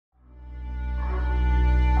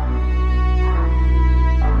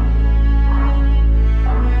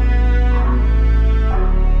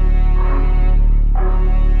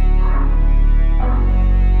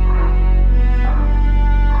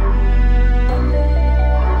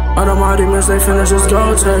All of my demons, they finish, just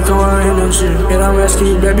go take on energy. And I'm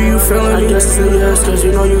asking you, baby, you feeling me? I guess it's a yes, cause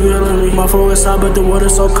you know you feeling me. My phone is hot, but the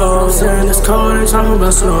water's so cold. Saying it's cold, ain't talking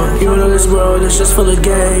about snow. You know this world is just full of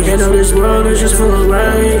game. You know this world is just full of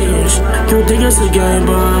rage. You think it's a game,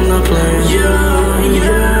 but I'm not playing.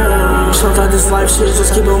 Yeah. Sometimes this life shit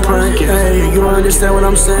just keep on pranking. Hey, you don't understand what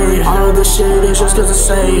I'm saying. All of this shit is just cause I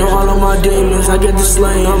say. Know all of my demons, I get the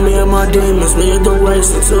slain. On me and my demons, we get the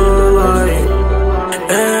waste until the light.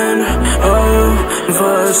 And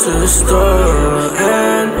versus star,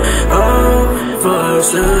 and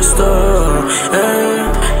versus star,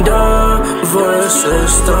 and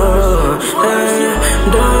versus star, and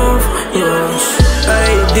yes.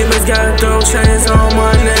 Hey, demons got throw chains on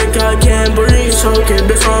my neck, I can't breathe, choking,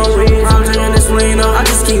 bitch on weed. I'm taking this lean up, I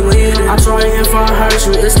just keep leaning. I try if I hurt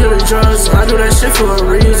you, it's good to drugs. I do that shit for a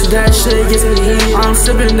reason, that shit gets me heat. I'm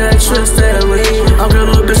sipping that Tristan lean. I'm a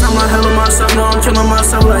little bitch, I'm a hell of myself, no, I'm killing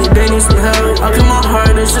myself like they need some help. I kill my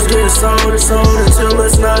heart, it's just getting sold until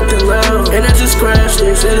it's nothing left. And it just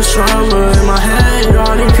crashes, and it's trauma in my head.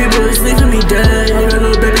 All these people is leaving me dead. Hey,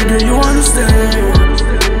 little baby, do you understand?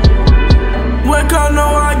 Wake up, know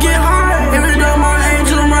I get high. Every day my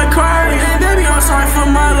angel might cry. Hey baby, I'm sorry for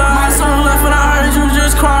my life. My soul left when I heard you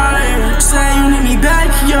just crying. Saying you need me back,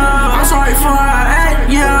 yeah. I'm sorry for how I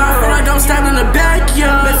act, yeah. Feel like I'm stabbed in the back,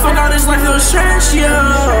 yeah. Man, fuck all this life, feels trash,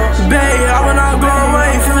 yeah. Babe, I will not go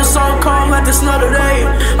away. Feeling so cold like the snow today.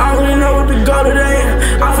 I don't really know what to go today.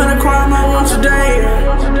 I'm finna cry in my room today.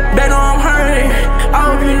 Babe, know I'm hurting. I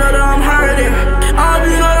hope you know that I'm hurting. I hope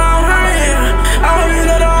you know that I'm hurting. I hope you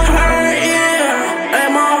know that I'm hurting.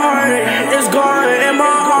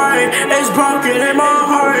 It's broken in my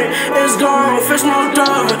heart, it's gone, fish smoked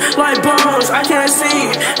up like bones. I can't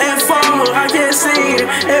see it fall, I can't see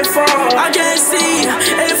it fall, I can't see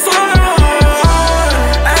it fall.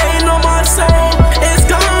 Ain't no my soul, it's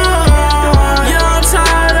gone. Yeah, I'm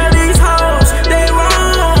tired of these hoes, they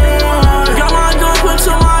wrong. Got my gun put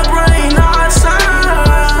to my brain, now I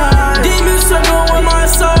shine. Demons circle with my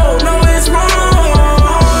soul, no it's wrong.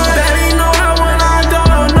 Baby, know how when I go,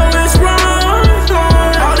 no it's wrong.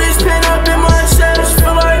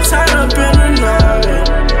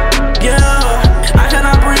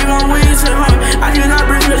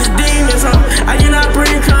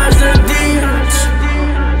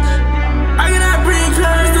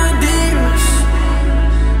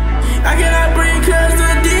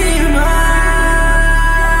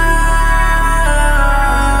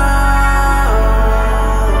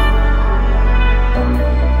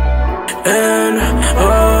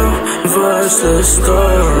 Versus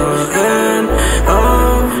star, and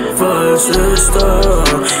versus star,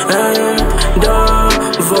 and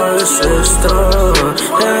versus star.